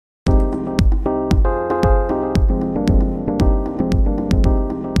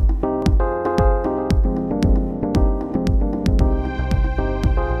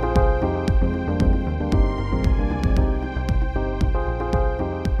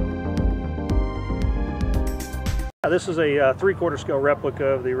this is a 3/4 scale replica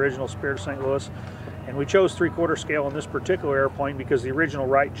of the original Spirit of St. Louis, and we chose 3/4 scale on this particular airplane because the original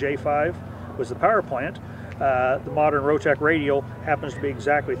Wright J5 was the power plant. The modern Rotec radial happens to be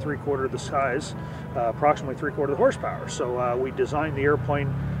exactly 3/4 the size, approximately 3/4 the horsepower. So we designed the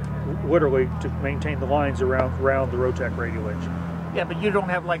airplane literally to maintain the lines around the Rotec radial engine. Yeah, but you don't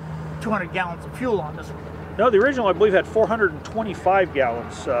have like 200 gallons of fuel on this one. No, the original I believe had 425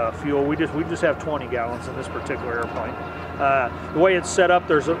 gallons fuel. We just have 20 gallons in this particular airplane. The way it's set up,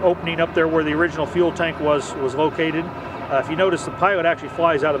 there's an opening up there where the original fuel tank was located. If you notice, the pilot actually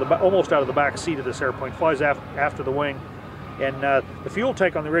flies almost out of the back seat of this airplane, flies after the wing, and the fuel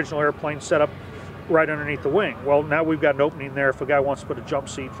tank on the original airplane set up right underneath the wing. Well, now we've got an opening there. If a guy wants to put a jump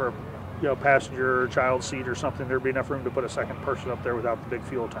seat for a passenger or child seat or something, there'd be enough room to put a second person up there without the big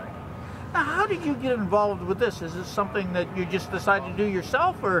fuel tank. Now, how did you get involved with this? Is this something that you just decided to do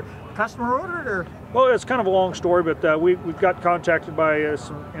yourself, or customer ordered, or? Well, it's kind of a long story, but we got contacted by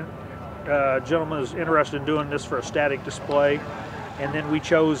some gentleman who's interested in doing this for a static display, and then we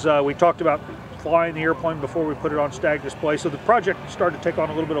talked about flying the airplane before we put it on static display, so the project started to take on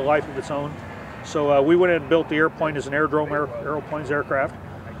a little bit of life of its own. So we went in and built the airplane as an Airdrome Aeroplanes aircraft.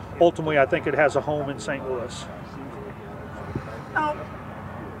 Ultimately, I think it has a home in St. Louis. Now,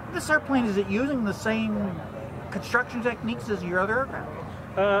 this airplane, is it using the same construction techniques as your other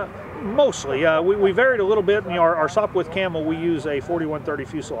aircraft? Mostly. We varied a little bit. Our Sopwith Camel, we use a 4130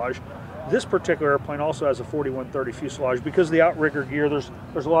 fuselage. This particular airplane also has a 4130 fuselage. Because of the outrigger gear, there's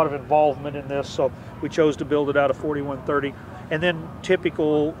a lot of involvement in this, so we chose to build it out of 4130. And then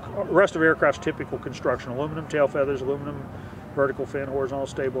rest of aircraft's typical construction: aluminum tail feathers, aluminum vertical fin, horizontal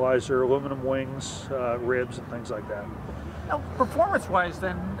stabilizer, aluminum wings, ribs, and things like that. Now, performance-wise,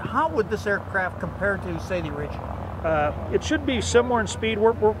 then, how would this aircraft compare to, say, the original? It should be similar in speed.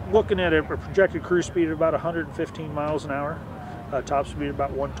 We're looking at a projected cruise speed of about 115 miles an hour. Top speed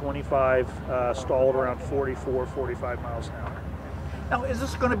about 125, stalled around 44, 45 miles an hour. Now, is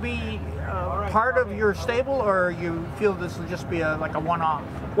this going to be part of your stable, or you feel this will just be like a one-off?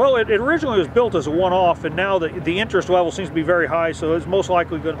 Well, it originally was built as a one-off, and now the interest level seems to be very high, so it's most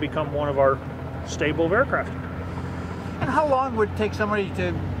likely going to become one of our stable of aircraft. And how long would it take somebody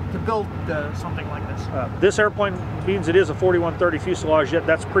to build something like this? This airplane, means it is a 4130 fuselage, yet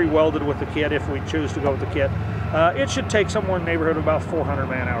that's pre-welded with the kit if we choose to go with the kit. It should take somewhere in the neighborhood of about 400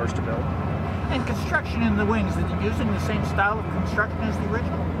 man-hours to build. And construction in the wings, is it using the same style of construction as the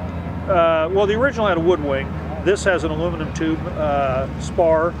original? Well, the original had a wood wing. This has an aluminum tube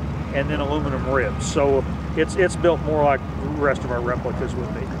spar and then aluminum ribs. So it's built more like the rest of our replicas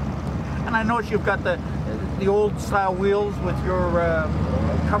would be. And I notice you've got the old style wheels with your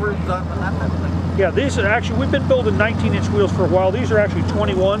covers on that type of thing. Yeah, these are actually, we've been building 19-inch wheels for a while. These are actually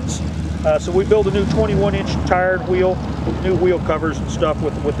 21s. So we build a new 21-inch tired wheel with new wheel covers and stuff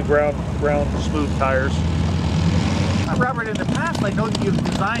with the ground smooth tires. Robert, in the past I know that you've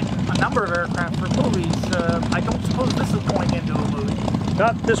designed a number of aircraft for movies. I don't suppose this is going into a movie?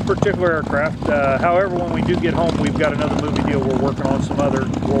 Not this particular aircraft. However, when we do get home, we've got another movie deal we're working on some other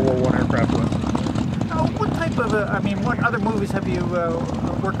World War I aircraft with. What type of, what other movies have you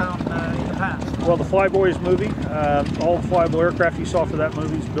worked on in the past? Well, the Flyboys movie, all the flyable aircraft you saw for that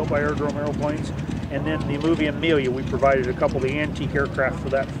movie is built by Airdrome Aeroplanes. And then the movie Amelia, we provided a couple of the antique aircraft for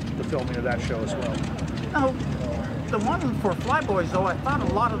the filming of that show as well. Now, the one for Flyboys, though, I thought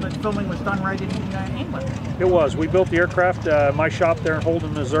a lot of the filming was done right in England. It was. We built the aircraft, my shop there in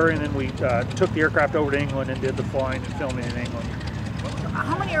Holden, Missouri, and then we took the aircraft over to England and did the flying and filming in England.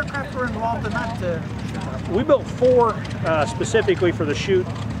 How many aircraft were involved in that? We built 4 specifically for the shoot.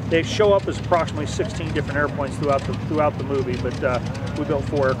 They show up as approximately 16 different airplanes throughout the movie, but we built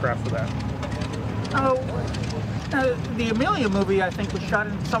 4 aircraft for that. The Amelia movie, I think, was shot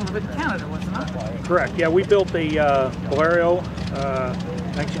in some of it in Canada, wasn't it? Correct. Yeah, we built a Bolero,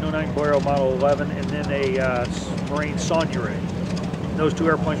 1909 Bolero Model 11, and then a Marine Saunier. Those 2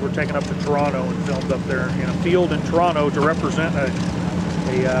 airplanes were taken up to Toronto and filmed up there in a field in Toronto to represent a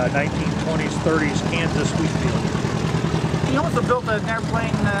 1920s, 30s Kansas wheat field. You also built an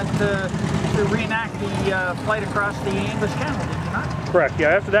airplane to reenact the flight across the English Channel, did you not? Correct. Yeah.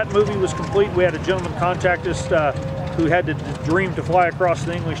 After that movie was complete, we had a gentleman contact us who had the dream to fly across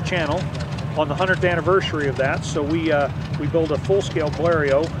the English Channel on the 100th anniversary of that. So we built a full-scale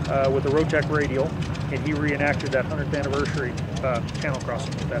Blériot with a Rotec radial, and he reenacted that 100th anniversary channel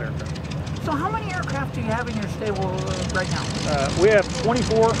crossing with that aircraft. So how many aircraft do you have in your stable right now? We have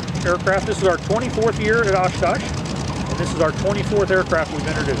 24 aircraft. This is our 24th year at Oshkosh, and this is our 24th aircraft we've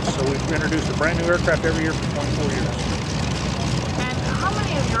introduced. So we've introduced a brand new aircraft every year for 24 years. And how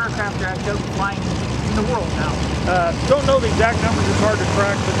many of your aircraft are actually out flying in the world now? Don't know the exact numbers, it's hard to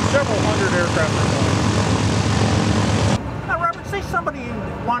track, but several hundred aircraft are flying. Now, Robert, say somebody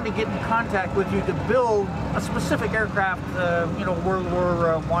wanted to get in contact with you to build a specific aircraft, World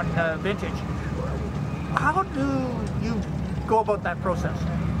War I vintage. How do you go about that process?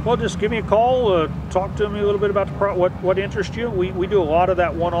 Well, just give me a call, talk to me a little bit about what interests you. We do a lot of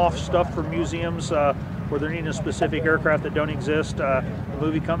that one-off stuff for museums where they're needing a specific aircraft that don't exist.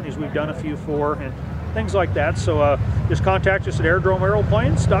 Movie companies we've done a few for, and things like that. So just contact us at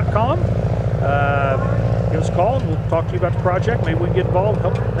airdromeaeroplanes.com. Give us a call and we'll talk to you about the project. Maybe we can get involved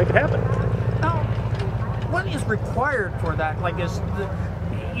and help make it happen. Now, what is required for that? Like,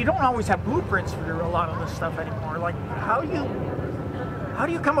 you don't always have blueprints for a lot of this stuff anymore. Like, how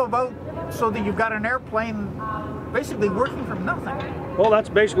do you come about so that you've got an airplane basically working from nothing? Well, that's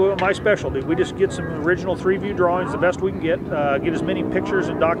basically my specialty. We just get some original 3-view drawings, the best we can get as many pictures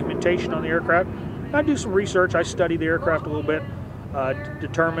and documentation on the aircraft. I do some research. I study the aircraft a little bit,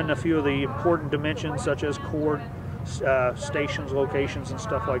 determine a few of the important dimensions such as chord, stations, locations, and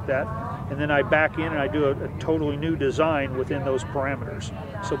stuff like that. And then I back in and I do a totally new design within those parameters.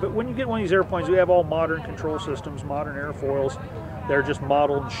 So, but when you get one of these airplanes, we have all modern control systems, modern airfoils. They're just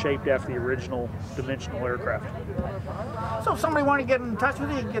modeled and shaped after the original dimensional aircraft. So if somebody wanted to get in touch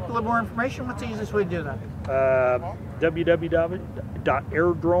with you and get a little more information, what's the easiest way to do that?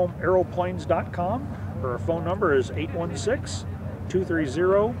 www.airdromeaeroplanes.com, or our phone number is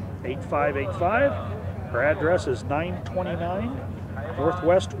 816-230-8585. Our address is 929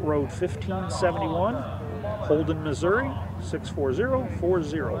 Northwest Road 1571, Holden, Missouri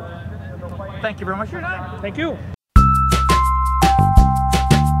 64040. Thank you very much for your time. Thank you.